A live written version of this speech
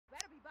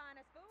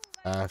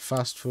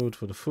Fast food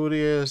for the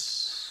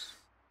Foodiest.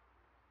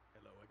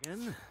 Hello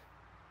again.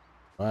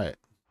 Right.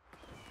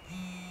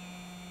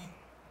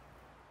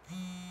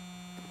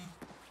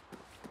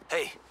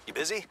 Hey, you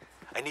busy?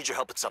 I need your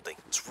help with something.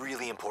 It's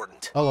really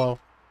important. Hello.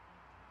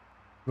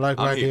 Like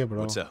I'm right here. here, bro.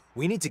 What's up?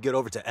 We need to get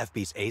over to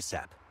FB's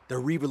ASAP. They're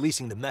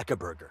re-releasing the Mecha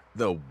Burger.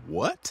 The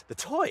what? The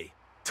toy.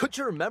 Don't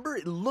you remember?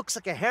 It looks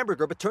like a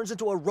hamburger but turns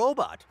into a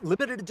robot.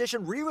 Limited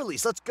edition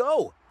re-release. Let's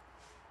go.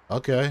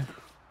 Okay.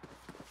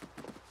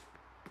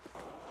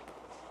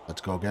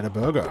 Let's go get a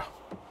burger.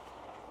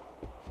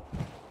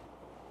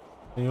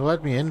 Can you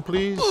let me in,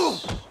 please?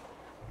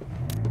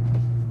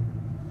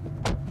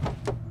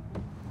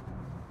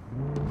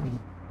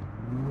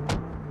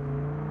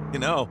 You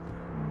know,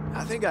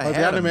 I think I Well,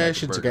 had the a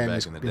animations Mecha again back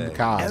is in the in the day.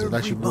 cars. It's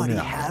actually Everybody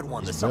running. had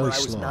one the It's summer I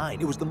very was slow.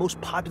 9. It was the most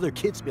popular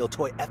kids meal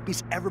toy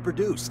FB's ever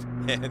produced.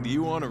 And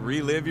you want to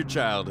relive your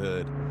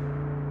childhood?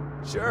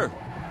 Sure,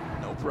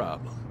 no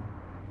problem.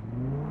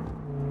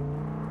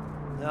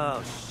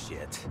 Oh,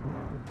 shit.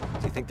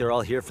 Do you think they're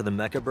all here for the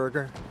Mecha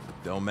Burger?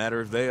 Don't matter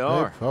if they They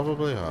are.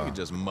 probably You are. can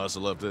just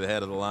muscle up to the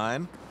head of the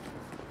line.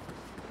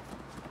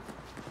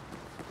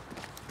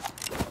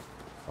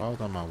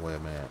 Out on my way,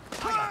 man.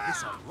 I got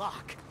this on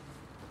lock.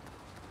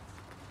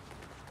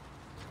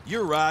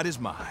 Your ride is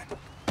mine.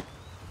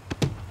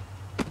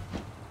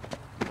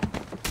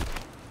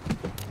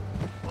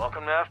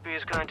 Welcome to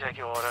FB's. Can I take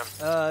your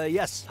order?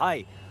 Yes.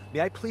 Hi.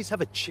 May I please have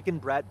a chicken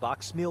brat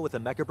box meal with a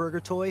Mecha Burger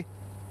toy?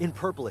 In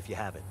purple if you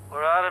have it.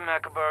 We're out of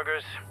Mecha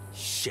Burgers.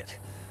 Shit.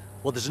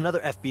 Well, there's another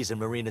FB's in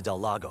Marina del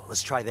Lago.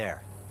 Let's try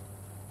there.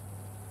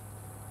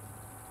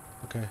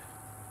 Okay.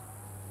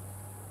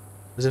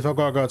 As if I've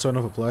got to go to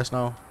another place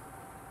now.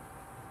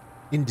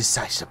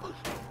 Indecisible.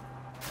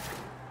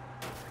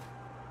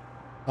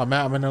 Oh,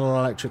 man, I'm in an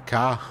electric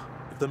car.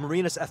 If the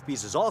Marina's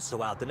FB's is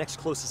also out, the next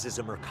closest is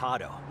in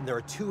Mercado. And there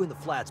are 2 in the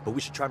flats, but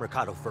we should try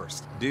Mercado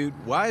first. Dude,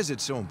 why is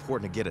it so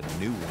important to get a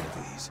new one of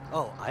these?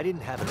 Oh, I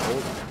didn't have an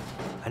old one.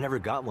 I never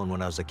got one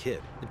when I was a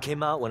kid. It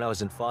came out when I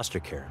was in foster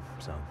care,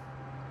 so,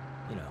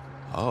 you know.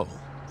 Oh,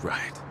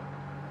 right.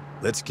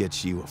 Let's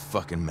get you a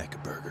fucking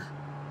Mecha Burger.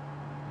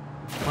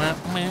 What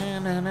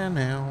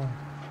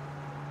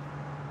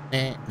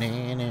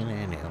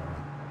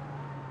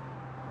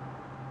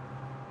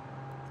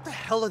the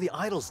hell are the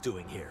idols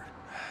doing here?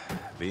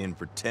 Being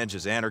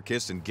pretentious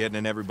anarchists and getting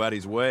in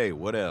everybody's way.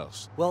 What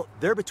else? Well,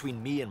 they're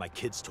between me and my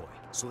kid's toy,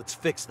 so let's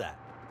fix that.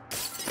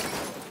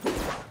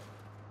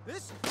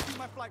 This will be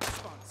my flight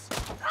response.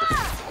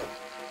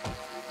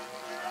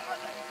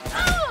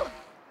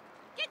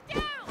 Get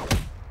down!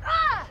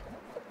 Ah!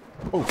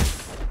 Oh,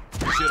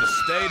 Should have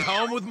stayed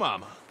home with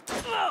Mama.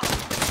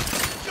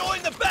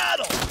 Join the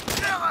battle!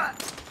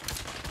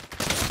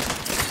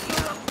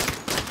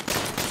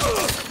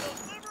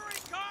 Delivery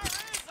car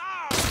is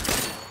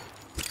ours.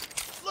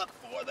 Look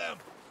for them.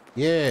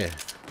 yeah.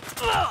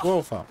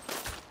 Go, fam.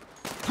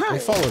 They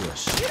follow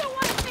us. You don't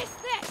want to miss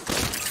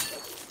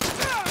this!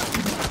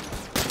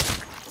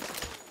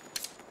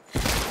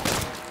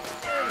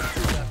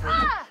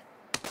 Ah!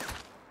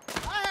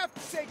 I have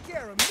to take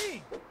care of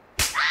me.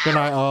 Good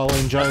night, all.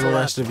 Enjoy the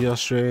rest of your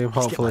stream. get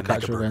Hopefully my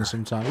catch Mecha you again Burger.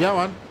 sometime. Yeah,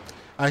 man.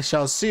 I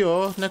shall see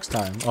you next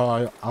time.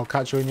 Or I'll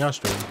catch you in your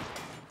stream.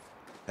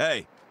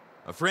 Hey,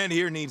 a friend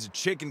here needs a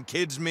chicken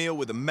kids meal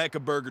with a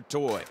Mecha Burger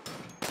toy.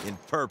 In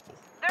purple.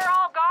 They're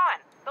all gone.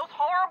 Those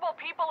horrible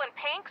people in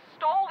pink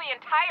stole the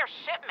entire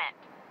shipment.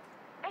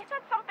 They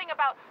said something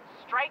about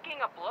striking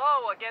a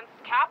blow against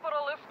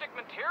capitalistic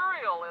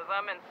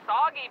materialism and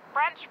soggy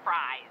French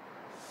fries.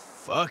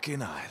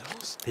 Fucking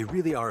idols. They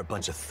really are a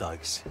bunch of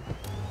thugs,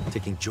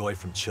 taking joy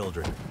from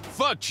children.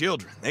 Fuck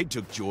children. They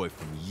took joy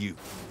from you.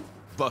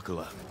 Buckle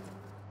up.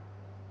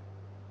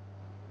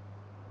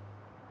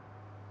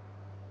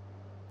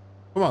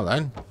 Come on,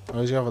 then.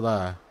 Where's he over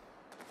there?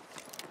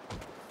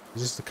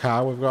 Is this the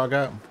car we've got to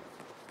get?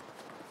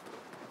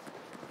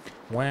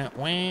 Wah,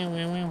 wah,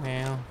 wah, wah,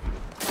 wah.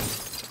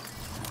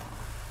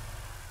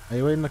 Are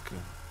you in the...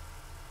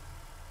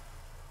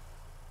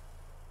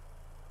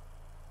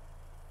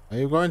 Are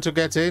you going to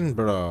get in,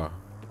 bro?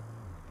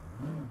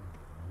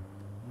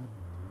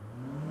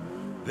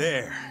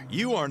 There.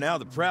 You are now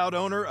the proud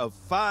owner of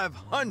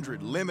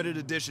 500 limited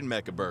edition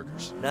Mecha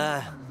Burgers.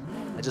 Nah,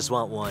 I just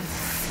want one.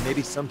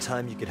 Maybe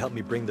sometime you could help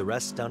me bring the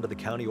rest down to the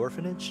county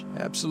orphanage?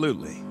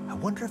 Absolutely. I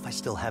wonder if I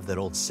still have that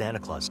old Santa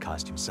Claus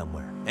costume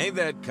somewhere. Ain't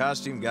that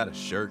costume got a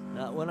shirt?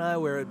 Not when I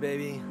wear it,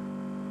 baby.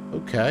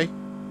 Okay.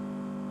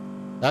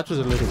 That was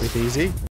a little bit easy.